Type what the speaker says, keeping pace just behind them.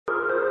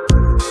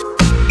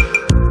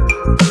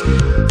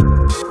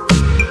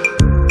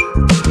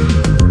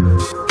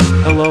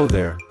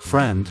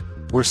Friend,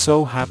 we're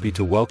so happy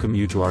to welcome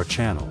you to our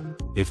channel.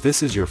 If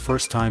this is your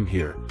first time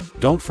here,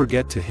 don't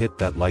forget to hit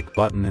that like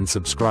button and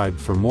subscribe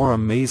for more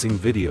amazing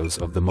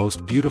videos of the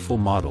most beautiful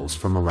models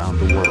from around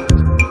the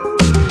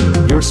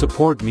world. Your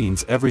support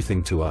means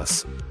everything to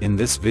us. In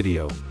this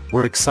video,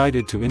 we're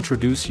excited to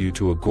introduce you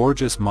to a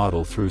gorgeous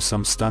model through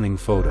some stunning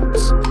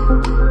photos.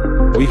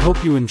 We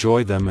hope you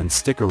enjoy them and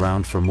stick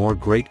around for more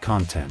great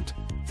content.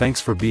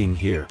 Thanks for being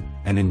here,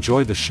 and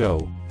enjoy the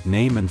show.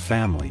 Name and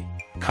family: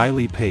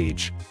 Kylie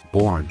Page,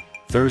 born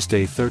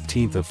Thursday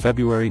 13th of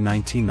February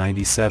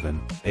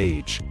 1997,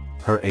 age.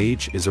 Her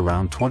age is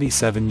around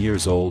 27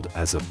 years old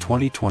as of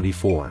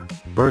 2024.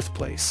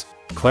 Birthplace: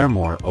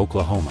 Claremore,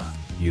 Oklahoma,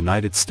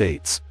 United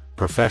States.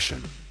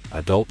 Profession: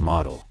 adult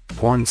model,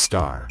 porn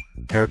star.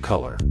 Hair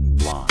color: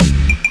 blonde.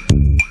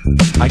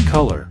 Eye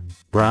color: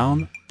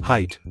 brown.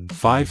 Height: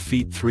 5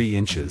 feet 3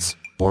 inches,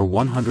 or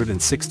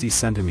 160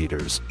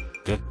 centimeters.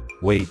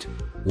 Weight: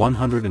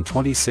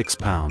 126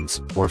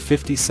 pounds, or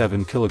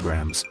 57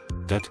 kilograms.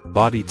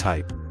 Body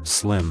type: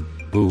 slim.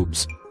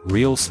 Boobs: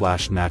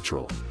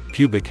 real/natural.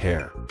 Pubic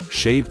hair: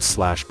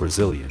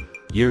 shaved/Brazilian.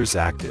 Years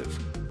active: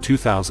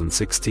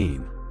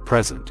 2016.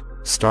 Present: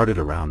 started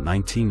around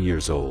 19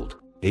 years old.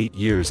 8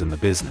 years in the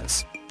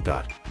business.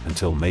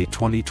 Until May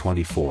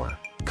 2024.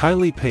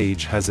 Kylie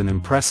Page has an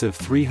impressive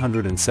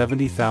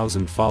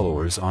 370,000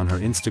 followers on her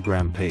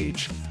Instagram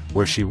page,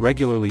 where she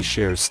regularly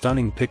shares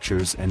stunning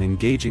pictures and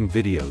engaging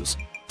videos.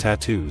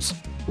 Tattoos: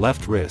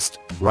 left wrist,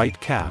 right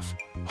calf,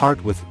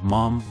 heart with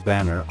mom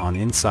banner on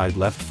inside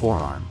left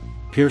forearm.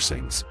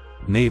 Piercings: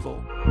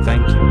 navel.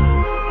 Thank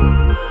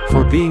you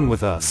for being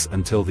with us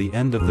until the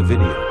end of the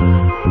video.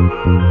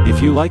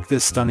 If you like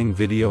this stunning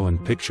video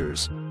and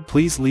pictures,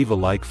 please leave a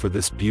like for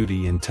this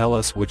beauty and tell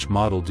us which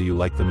model do you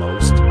like the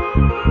most.